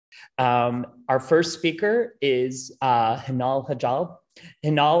Our first speaker is Hinal Jaja.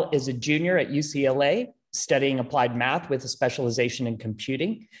 Hinal is a junior at UCLA studying applied math with a specialization in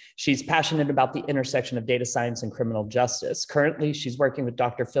computing. She's passionate about the intersection of data science and criminal justice. Currently, she's working with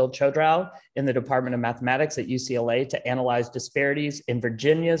Dr. Phil Chodrow in the Department of Mathematics at UCLA to analyze disparities in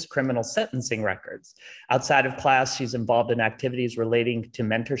Virginia's criminal sentencing records. Outside of class, she's involved in activities relating to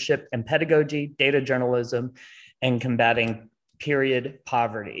mentorship and pedagogy, data journalism, and combating period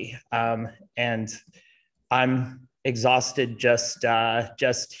poverty. And I'm exhausted just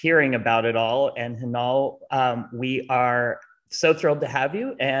hearing about it all. And Hinal, we are so thrilled to have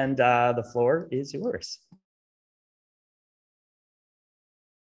you, and the floor is yours.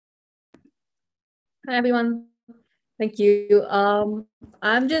 Hi, everyone. Thank you.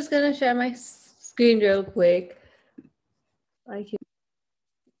 I'm just going to share my screen real quick. Can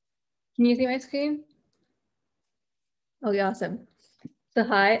you see my screen? Okay, awesome. So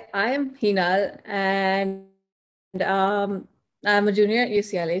hi, I am Hinal, and I'm a junior at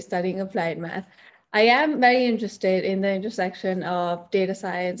UCLA studying applied math. I am very interested in the intersection of data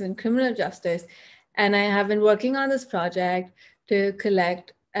science and criminal justice, and I have been working on this project to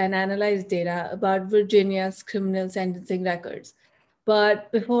collect and analyze data about Virginia's criminal sentencing records.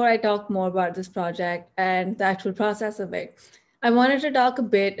 But before I talk more about this project and the actual process of it, I wanted to talk a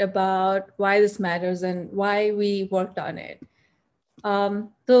bit about why this matters and why we worked on it. So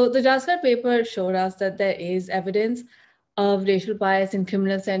the JUSTFAIR paper showed us that there is evidence of racial bias in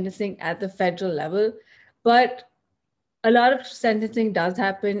criminal sentencing at the federal level, but a lot of sentencing does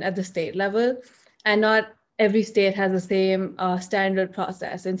happen at the state level, and not every state has the same standard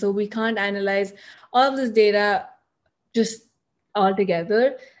process. And so we can't analyze all of this data just all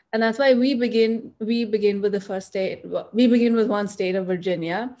together. And that's why we begin with the first state. We begin with one state of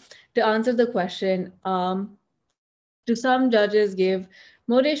Virginia to answer the question, do some judges give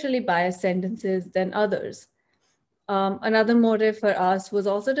more racially biased sentences than others? Another motive for us was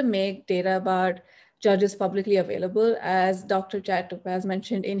also to make data about judges publicly available. As Dr. Chad Topaz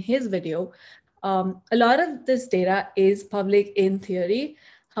mentioned in his video, a lot of this data is public in theory.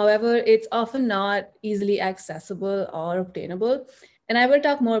 However, it's often not easily accessible or obtainable. And I will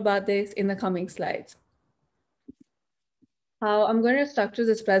talk more about this in the coming slides. How I'm going to structure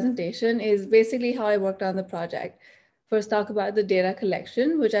this presentation is basically how I worked on the project. First, talk about the data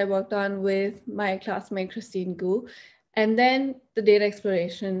collection, which I worked on with my classmate, Christine Gu, and then the data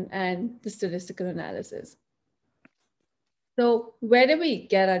exploration and the statistical analysis. So where do we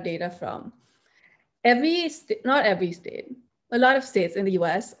get our data from? Not every state, a lot of states in the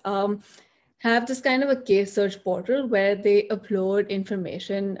US have this kind of a case search portal where they upload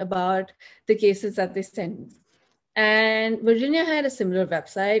information about the cases that they sentence. And Virginia had a similar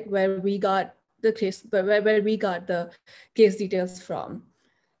website where we got the case details from.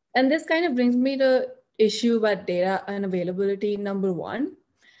 And this kind of brings me to issue about data unavailability number one,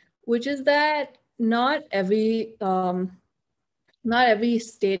 which is that not every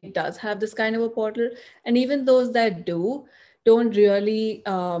state does have this kind of a portal. And even those that don't really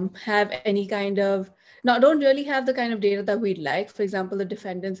have any kind of, don't really have the kind of data that we'd like. For example, the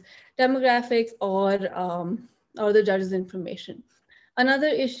defendant's demographics or the judge's information. Another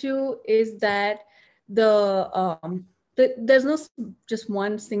issue is that there's no just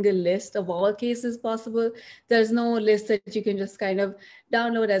one single list of all cases possible. There's no list that you can just kind of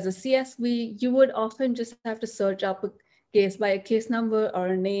download as a CSV. You would often just have to search up a case by a case number or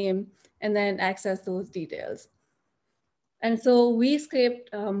a name and then access those details. And so we scraped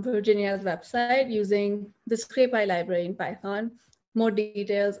Virginia's website using the scrapeye library in Python. More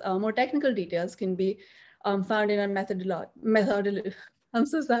details, more technical details can be found in our methodology. I'm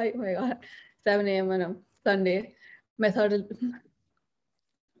so sorry, oh my God, 7 a.m. on a Sunday.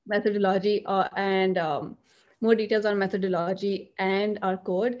 Methodology and more details on methodology and our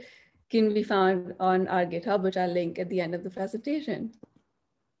code can be found on our GitHub, which I'll link at the end of the presentation.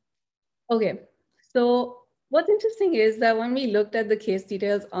 Okay, so what's interesting is that when we looked at the case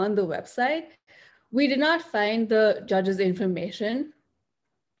details on the website, we did not find the judge's information,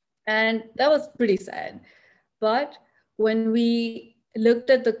 and that was pretty sad. But when we looked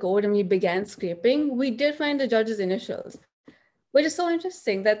at the code and we began scraping, we did find the judge's initials, which is so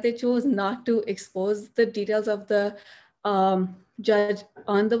interesting that they chose not to expose the details of the judge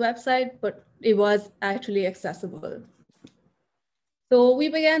on the website, but it was actually accessible. So we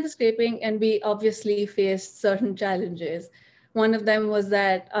began the scraping and we obviously faced certain challenges. One of them was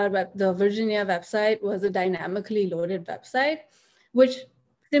that the Virginia website was a dynamically loaded website, which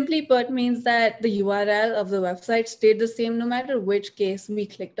simply put means that the URL of the website stayed the same no matter which case we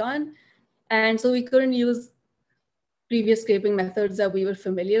clicked on. And so we couldn't use previous scraping methods that we were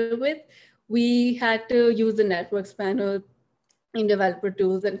familiar with, we had to use the networks panel in developer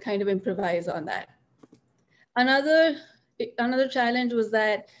tools and kind of improvise on that. Another challenge was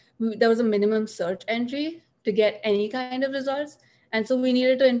that there was a minimum search entry to get any kind of results. And so we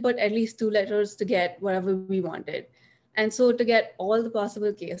needed to input at least 2 letters to get whatever we wanted. And so to get all the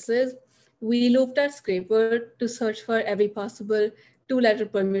possible cases, we looped our scraper to search for every possible 2-letter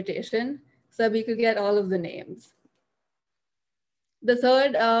permutation so that we could get all of the names. The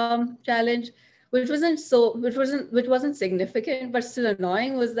third challenge, which wasn't significant but still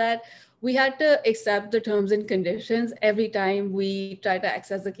annoying, was that we had to accept the terms and conditions every time we tried to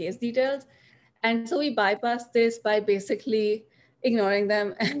access the case details. And so we bypassed this by basically ignoring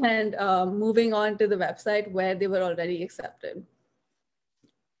them and moving on to the website where they were already accepted.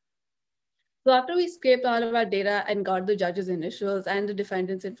 So after we scraped all of our data and got the judge's initials and the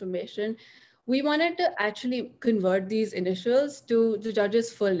defendant's information, we wanted to actually convert these initials to the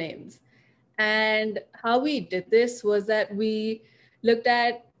judge's full names. And how we did this was that we looked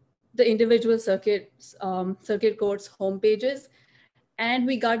at the individual circuit courts home pages, and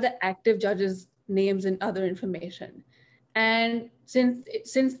we got the active judges' names and other information. And since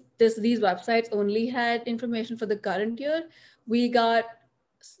these websites only had information for the current year, we got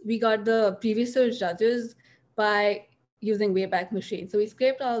the previous year's judges by using Wayback Machine. So we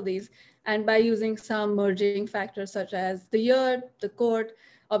scraped all these, and by using some merging factors such as the year, the court,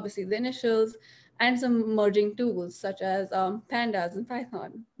 obviously the initials, and some merging tools such as pandas and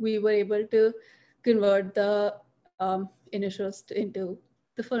Python, we were able to convert the initials into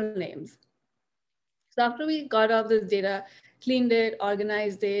the full names. So after we got all this data, cleaned it,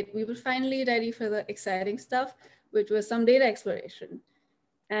 organized it, we were finally ready for the exciting stuff, which was some data exploration.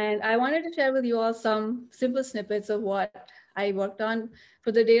 And I wanted to share with you all some simple snippets of what I worked on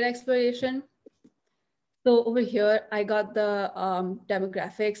for the data exploration. So over here, I got the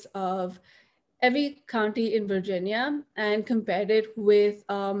demographics of every county in Virginia and compared it with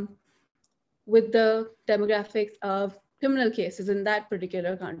the demographics of criminal cases in that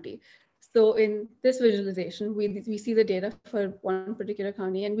particular county. So in this visualization, we see the data for one particular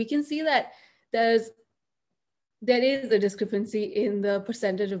county, and we can see that there is a discrepancy in the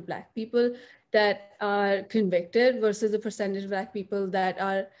percentage of Black people that are convicted versus the percentage of Black people that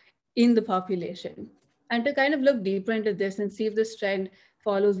are in the population. And to kind of look deeper into this and see if this trend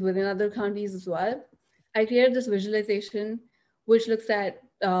follows within other counties as well, I created this visualization which looks at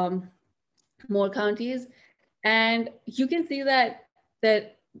more counties. And you can see that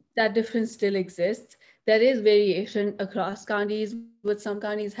difference still exists. There is variation across counties, with some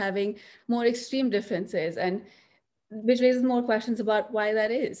counties having more extreme differences, and which raises more questions about why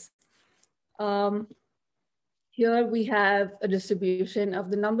that is. Here we have a distribution of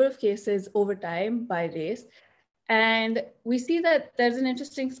the number of cases over time by race. And we see that there's an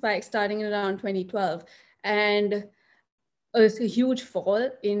interesting spike starting in around 2012 and a huge fall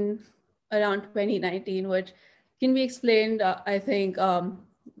in around 2019, which can be explained, I think,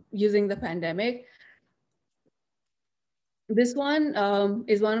 using the pandemic. This one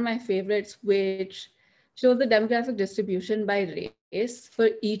is one of my favorites, which shows the demographic distribution by race for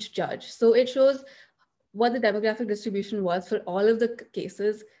each judge. So it shows what the demographic distribution was for all of the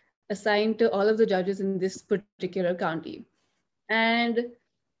cases assigned to all of the judges in this particular county. And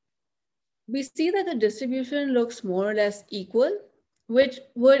we see that the distribution looks more or less equal, which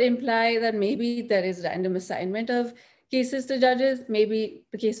would imply that maybe there is random assignment of cases to judges. Maybe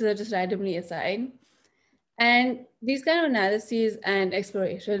the cases are just randomly assigned. And these kind of analyses and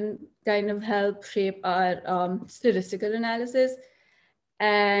exploration kind of help shape our statistical analysis.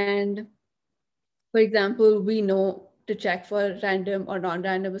 And for example, we know to check for random or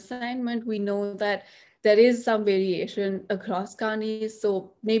non-random assignment. We know that there is some variation across counties.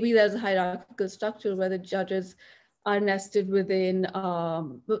 So maybe there's a hierarchical structure where the judges are nested within,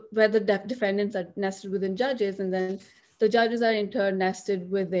 where the defendants are nested within judges, and then the judges are in turn nested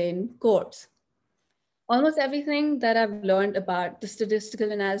within courts. Almost everything that I've learned about the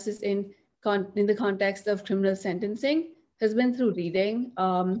statistical analysis in the context of criminal sentencing has been through reading,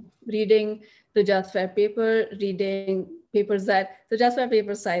 reading the JUSTFAIR paper, reading papers that the JUSTFAIR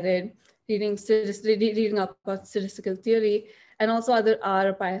paper cited, reading up about statistical theory, and also other R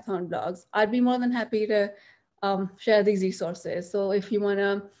or Python blogs. I'd be more than happy to share these resources. So if you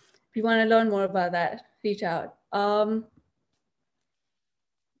wanna learn more about that, reach out.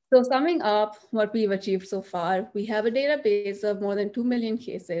 So summing up what we've achieved so far, we have a database of more than 2 million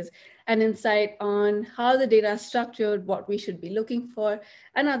cases and insight on how the data is structured, what we should be looking for,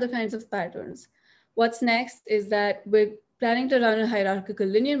 and other kinds of patterns. What's next is that we're planning to run a hierarchical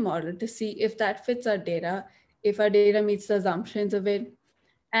linear model to see if that fits our data if our data meets the assumptions of it.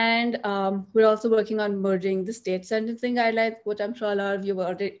 And we're also working on merging the state sentencing guidelines, which I'm sure a lot of you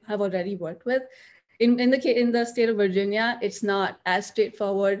have already worked with. In the state of Virginia, it's not as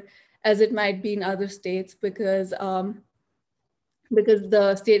straightforward as it might be in other states because the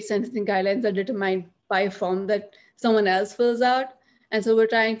state sentencing guidelines are determined by a form that someone else fills out. And so we're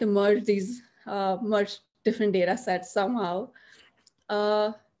trying to merge these, merge different data sets somehow.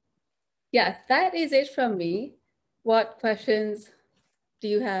 Yeah, that is it from me. What questions do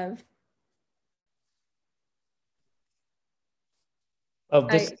you have? Oh,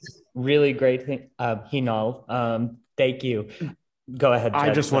 this is really great thing, Hinal. Thank you. Go ahead, Judge.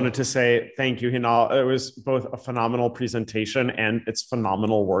 I just wanted to say thank you, Hinal. It was both a phenomenal presentation and it's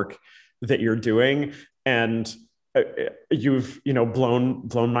phenomenal work that you're doing. And you've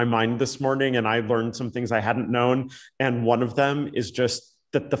blown my mind this morning, and I learned some things I hadn't known. And one of them is just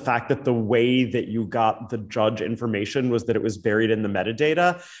that the fact that the way that you got the judge information was that it was buried in the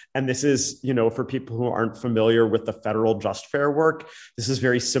metadata. And this is, for people who aren't familiar with the federal JUSTFAIR work, this is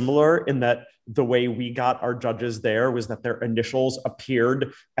very similar in that the way we got our judges there was that their initials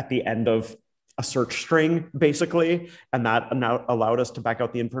appeared at the end of a search string, basically, and that now allowed us to back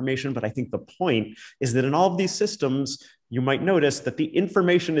out the information. But I think the point is that in all of these systems, you might notice that the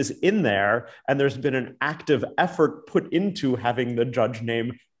information is in there and there's been an active effort put into having the judge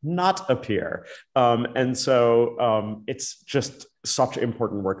name not appear. And so it's just such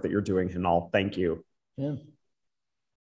important work that you're doing, Hinal. Thank you. Yeah.